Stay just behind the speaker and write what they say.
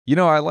You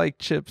know, I like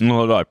chips. No,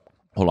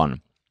 hold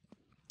on.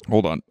 I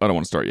don't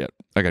want to start yet.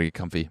 I gotta get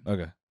comfy.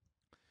 Okay.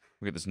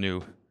 We got this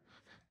new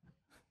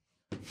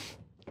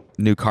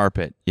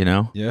carpet. You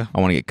know. Yeah. I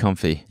want to get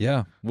comfy.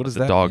 Yeah. What does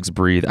The that dogs mean?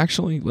 breathe.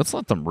 Actually, let's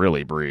let them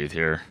really breathe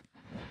here.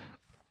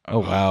 Oh,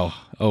 wow.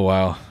 Oh,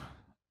 wow.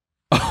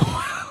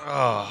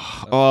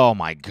 Oh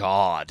my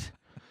God.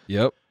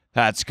 Yep.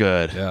 That's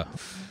good. Yeah.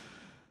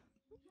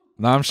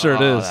 No, I'm sure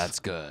it is. That's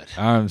good.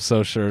 I'm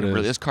so sure it is.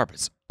 Really, this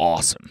carpet's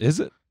awesome. Is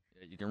it?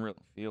 Yeah, you can really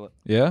feel it.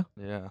 Yeah?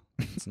 Yeah,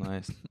 it's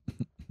nice. All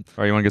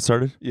right, you want to get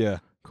started? Yeah.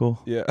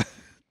 Cool. Yeah.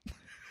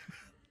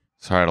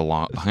 Sorry, I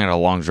had a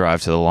long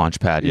drive to the launch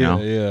pad, you know?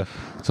 Yeah.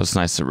 So it's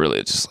nice to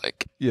really just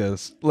like,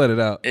 Yes. Let it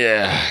out.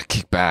 yeah,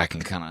 kick back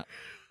and kind of,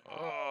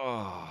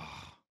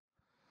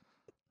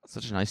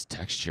 such a nice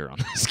texture on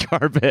this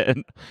carpet.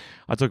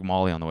 I took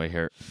Molly on the way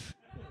here.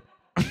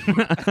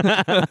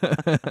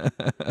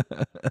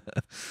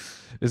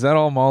 Is that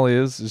all Molly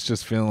is? It's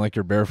just feeling like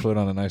you're barefoot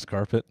on a nice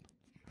carpet?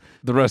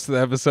 The rest of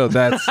the episode,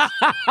 that's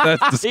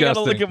disgusting. You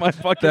gotta look at my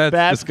fucking That's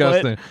bad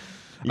disgusting. foot.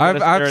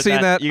 I've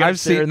seen that. I've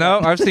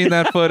seen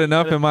that foot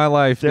enough in my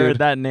life, Stare dude. at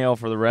that nail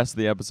for the rest of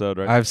the episode,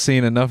 right? I've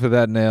seen enough of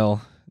that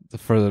nail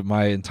for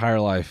my entire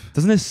life.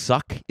 Doesn't this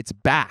suck? It's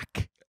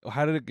back.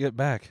 How did it get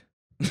back?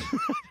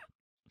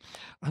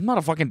 I'm not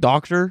a fucking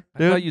doctor, I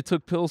dude. thought you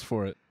took pills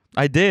for it.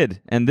 I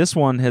did, and this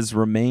one has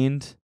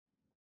remained.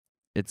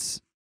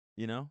 It's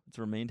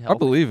remained healthy. I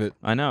believe it.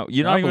 I know.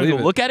 You're I not even believe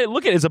gonna it. look at it.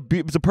 Look at it.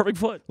 It's a perfect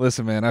foot.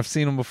 Listen, man, I've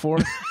seen them before.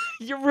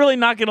 You're really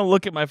not gonna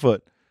look at my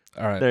foot.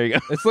 All right. There you go.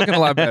 It's looking a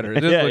lot better.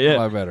 It is looking a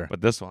lot better. But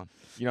this one,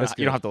 you That's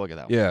don't good. have to look at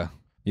that one. Yeah.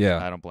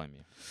 Yeah. I don't blame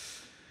you.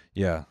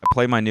 Yeah. I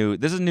play my new.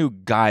 This is new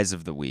guys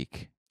of the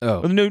week. Oh.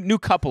 Or the new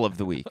couple of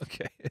the week.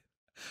 Okay.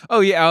 Oh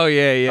yeah. Oh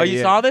yeah. Yeah. Oh, you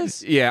yeah. saw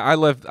this? Yeah. I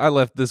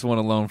left this one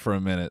alone for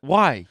a minute.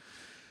 Why?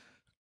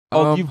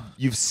 Oh, Um,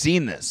 you've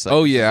seen this. Like,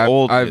 Oh this is yeah.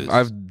 old news.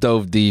 I've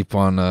dove deep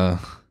on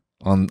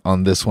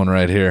this one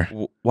right here.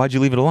 Why'd you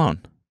leave it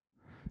alone? I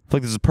feel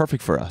like this is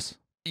perfect for us.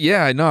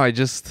 Yeah. I know. I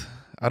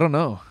don't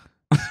know.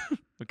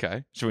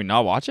 Okay. Should we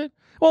not watch it?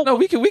 Well, No,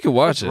 we could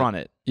watch let's it. run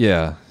it.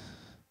 Yeah.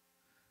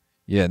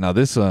 Yeah. Now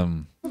this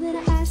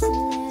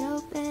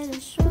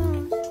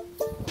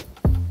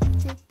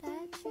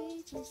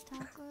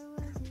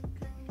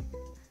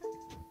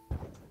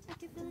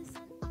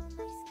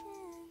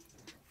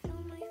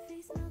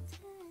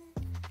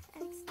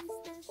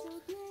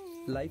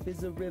Life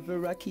is a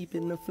river, I keep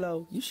in the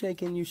flow. You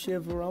shake and you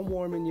shiver, I'm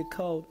warm and you're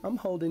cold. I'm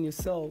holding your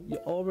soul,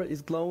 your aura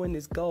is glowing,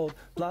 it's gold.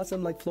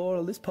 Blossom like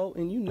floral, it's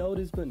potent, you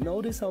notice, but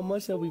notice how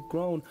much that we've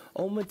grown.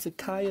 Oma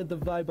Takaya, the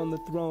vibe on the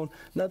throne.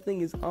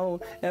 Nothing is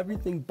owned,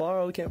 everything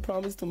borrowed. Can't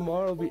promise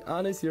tomorrow, be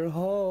honest, you're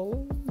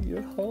whole.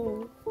 You're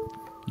whole.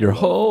 your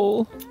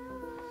whole.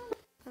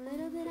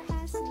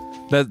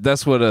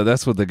 That's what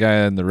the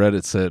guy on the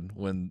Reddit said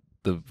when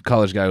the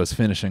college guy was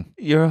finishing.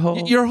 Your whole.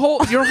 Your whole.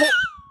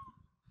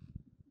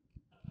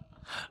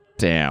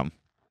 Damn.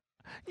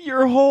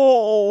 Your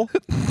whole.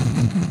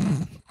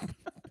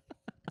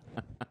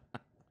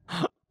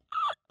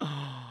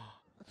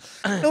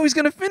 No, he's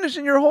gonna finish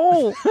in your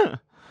hole.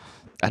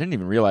 I didn't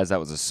even realize that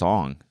was a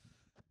song.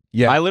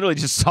 Yeah. I literally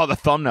just saw the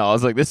thumbnail. I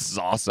was like, this is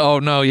awesome. Oh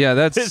no, yeah,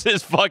 that's This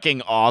is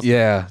fucking awesome.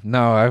 yeah.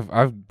 No,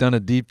 I've done a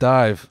deep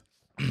dive.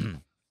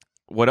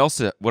 What else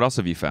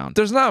have you found?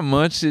 There's not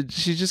much.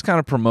 She's just kind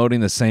of promoting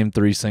the same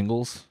 3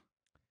 singles.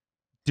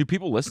 Do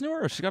people listen to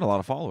her? Or she's got a lot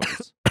of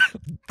followers.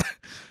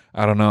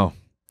 I don't know.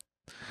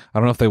 I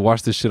don't know if they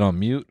watch this shit on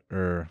mute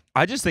or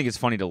I just think it's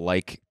funny to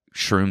like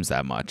shrooms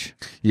that much.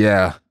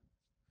 yeah.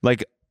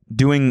 Like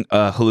doing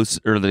a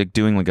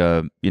doing like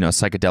a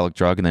psychedelic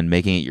drug and then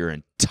making it your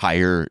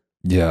entire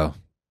Yeah.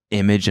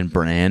 image and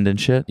brand and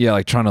shit. Yeah,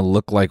 like trying to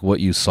look like what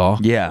you saw.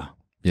 Yeah.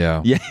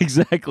 Yeah. Yeah,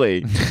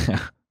 exactly.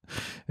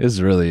 It's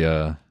really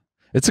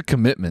it's a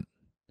commitment.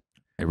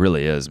 It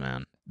really is,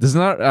 man. This is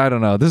not I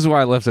don't know. This is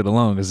why I left it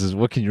alone because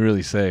what can you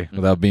really say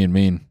without being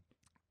mean?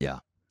 Yeah,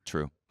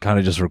 true. Kind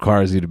of just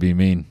requires you to be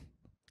mean.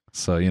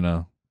 So,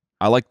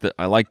 I like the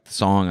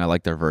song. I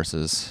like their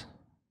verses.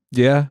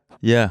 Yeah.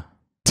 Yeah.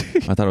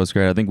 I thought it was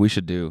great. I think we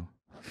should do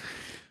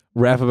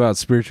Rap about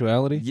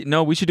spirituality?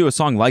 no, we should do a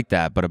song like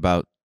that, but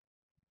about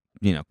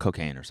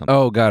cocaine or something.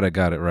 Oh, got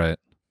it, right.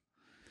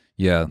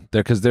 Yeah,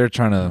 they're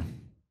trying to.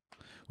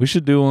 We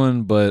should do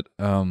one, but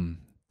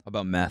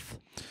About meth.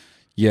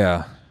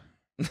 yeah,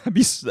 that'd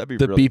be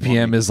the really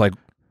BPM funny. is like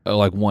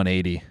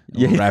 180.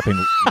 Yeah. We're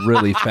rapping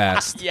really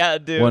fast. Yeah,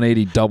 dude.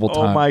 180 double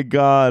time. Oh my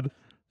god.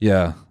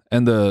 Yeah,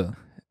 and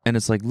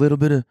it's like little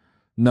bit of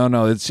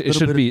no, it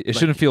should be. It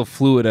shouldn't feel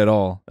fluid at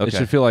all. It Okay.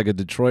 should feel like a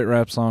Detroit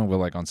rap song, but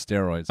like on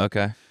steroids.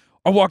 okay.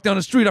 I walked down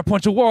the street, I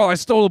punched a wall, I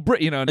stole a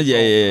brick. Yeah.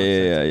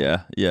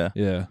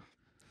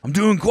 I'm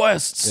doing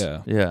quests.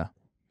 Yeah. Yeah.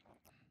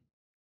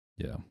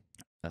 Yeah.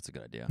 That's a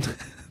good idea.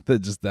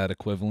 Just that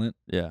equivalent.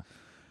 Yeah.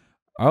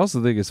 I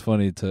also think it's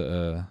funny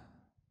to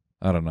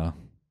I don't know.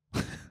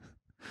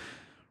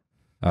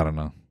 I don't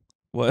know.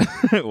 What?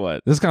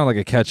 What? This is kind of like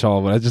a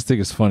catch-all, but I just think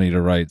it's funny to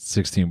write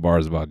 16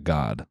 bars about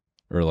God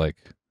or like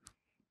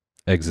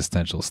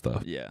existential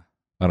stuff. Yeah.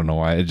 I don't know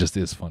why. It just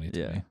is funny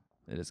to me.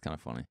 It is kind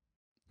of funny.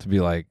 To be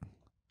like,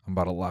 I'm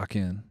about to lock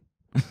in.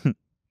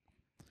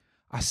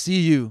 I see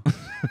you.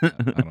 I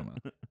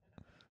don't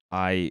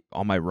know.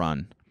 On my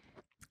run,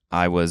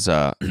 I was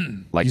like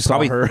You saw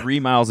probably her? 3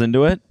 miles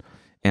into it,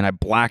 and I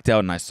blacked out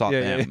and I saw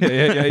them.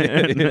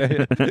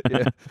 Yeah.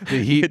 The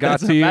heat got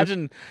to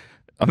you.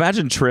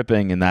 Imagine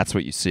tripping and that's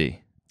what you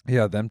see.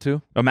 Yeah, them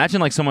too.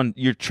 Imagine like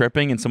you're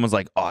tripping and someone's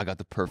like, "Oh, I got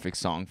the perfect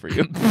song for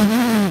you."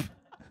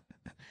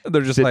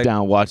 They're just Sit like,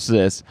 down, watch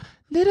this.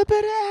 Little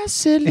bit of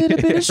acid, little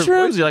bit of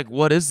shrooms. You're like,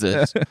 what is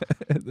this?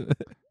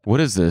 What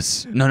is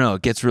this? No,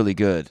 it gets really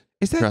good.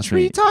 is that Trust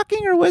tree me.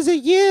 talking or was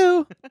it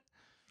you?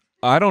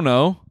 I don't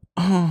know.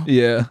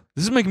 Yeah.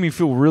 This is making me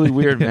feel really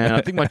weird, man.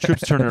 I think my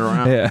trip's turning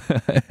around. Yeah.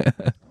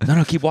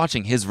 No, keep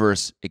watching his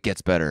verse. It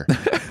gets better.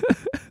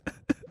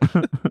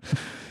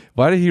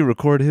 Why did he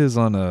record his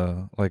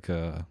on like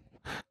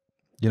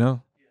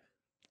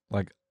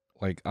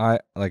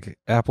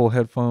Apple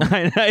headphone?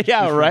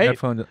 Yeah, right?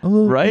 Headphone.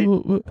 Right?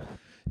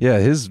 Yeah,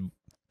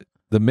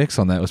 the mix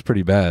on that was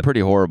pretty bad. Pretty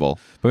horrible.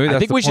 But maybe I that's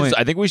think the we point. should.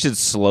 I think we should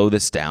slow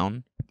this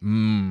down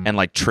and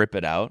like trip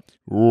it out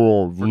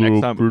For for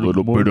next time.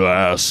 Little bit of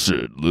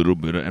acid,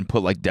 and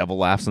put like devil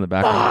laughs in the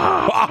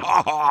background.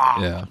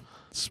 Yeah.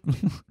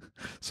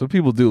 So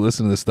people do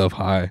listen to this stuff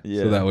high.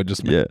 Yeah. So that would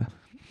just make... Yeah.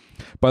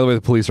 By the way,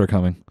 the police are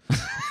coming.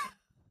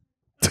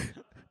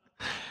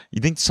 You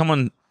think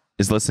someone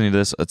is listening to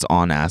this that's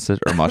on acid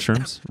or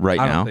mushrooms right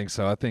I now? don't think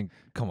so. I think,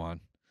 come on.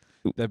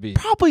 That'd be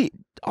Probably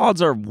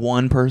odds are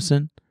one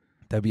person.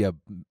 a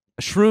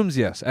shrooms.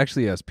 Yes,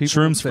 actually, yes.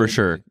 People Shrooms say- for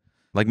sure.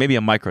 Like maybe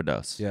a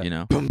microdose. Yeah. You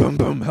know. Boom, boom,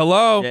 boom.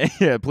 Hello.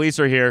 Yeah. Police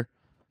are here.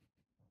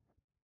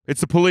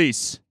 It's the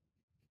police.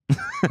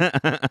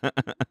 That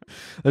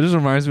just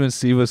reminds me when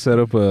Siva set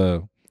up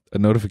a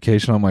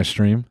notification on my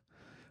stream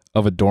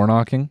of a door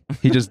knocking.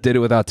 He just did it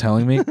without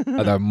telling me.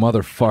 That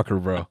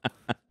motherfucker, bro.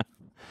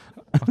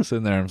 I'm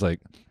sitting there. I was like,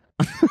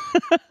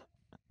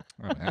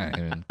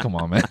 come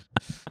on, man.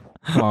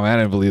 Come on, man.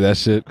 I didn't believe that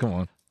shit. Come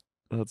on.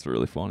 That's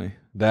really funny.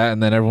 That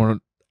and then everyone,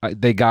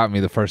 they got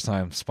me the first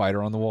time.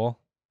 Spider on the wall.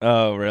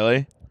 Oh,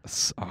 really?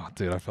 Oh,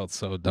 dude, I felt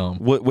so dumb.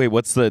 Wait,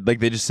 what's the like?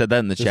 They just said that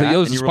in the It's chat. like, yo,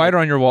 there's and a you were spider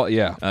on your wall.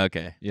 Yeah. like,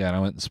 okay. Yeah, and I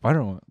went, spider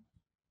on what?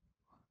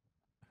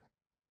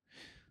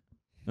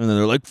 And then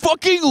they're like,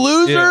 "Fucking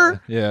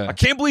loser!" Yeah. I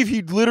can't believe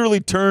he literally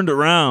turned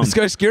around. This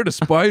guy's scared of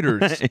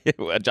spiders.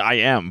 Which I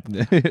am.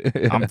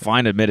 I'm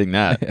fine admitting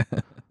that.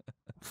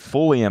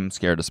 Fully am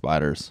scared of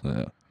spiders.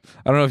 Yeah.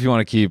 I don't know if you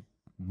want to keep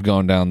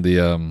going down the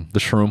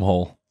shroom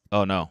hole.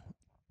 Oh no.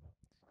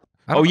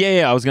 I Oh don't-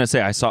 yeah. I was gonna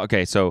say I saw.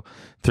 Okay, so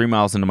 3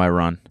 miles into my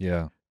run,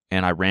 Yeah.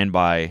 and I ran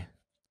by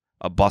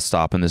a bus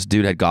stop, and this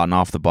dude had gotten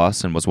off the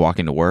bus and was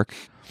walking to work,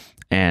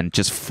 and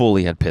just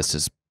fully had pissed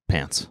his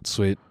pants.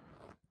 Sweet.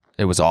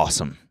 It was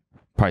awesome.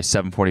 Probably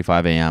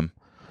 7:45 a.m.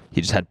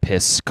 He just had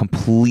piss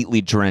completely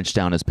drenched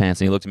down his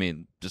pants, and he looked at me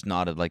and just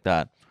nodded like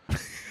that.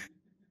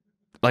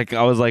 Like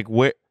I was like,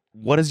 what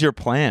is your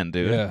plan,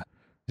 dude? Yeah.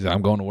 He's like,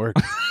 I'm going to work.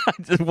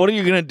 What are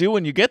you gonna do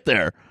when you get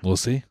there? We'll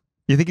see.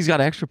 You think he's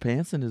got extra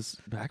pants in his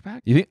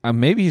backpack? You think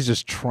maybe he's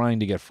just trying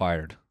to get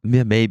fired?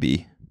 Yeah,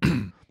 maybe.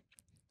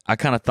 I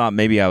kind of thought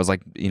maybe I was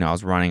like, I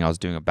was running, I was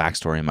doing a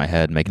backstory in my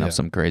head, making up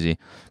some crazy,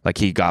 like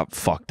he got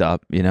fucked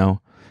up, and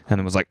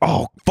then was like,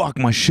 oh fuck,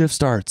 my shift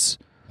starts.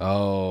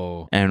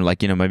 Oh. And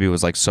like, maybe it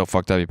was like so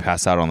fucked up he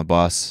passed out on the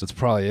bus. That's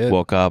probably it.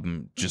 Woke up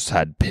and just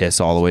had piss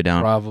all the way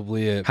down.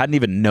 Probably it. Hadn't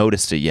even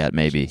noticed it yet,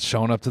 maybe.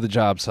 Showing up to the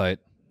job site.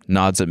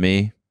 Nods at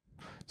me.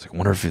 It's like,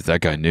 wonder if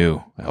that guy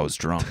knew I was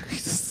drunk.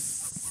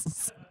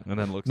 And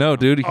then looks No, down.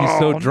 dude, he's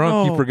so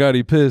drunk he forgot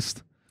he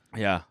pissed.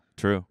 Yeah,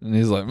 true. And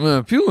he's like,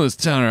 man, people in this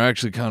town are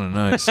actually kind of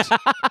nice.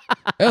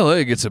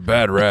 LA gets a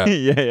bad rap.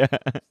 Yeah.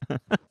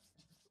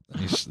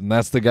 And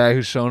that's the guy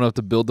who's showing up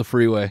to build the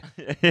freeway.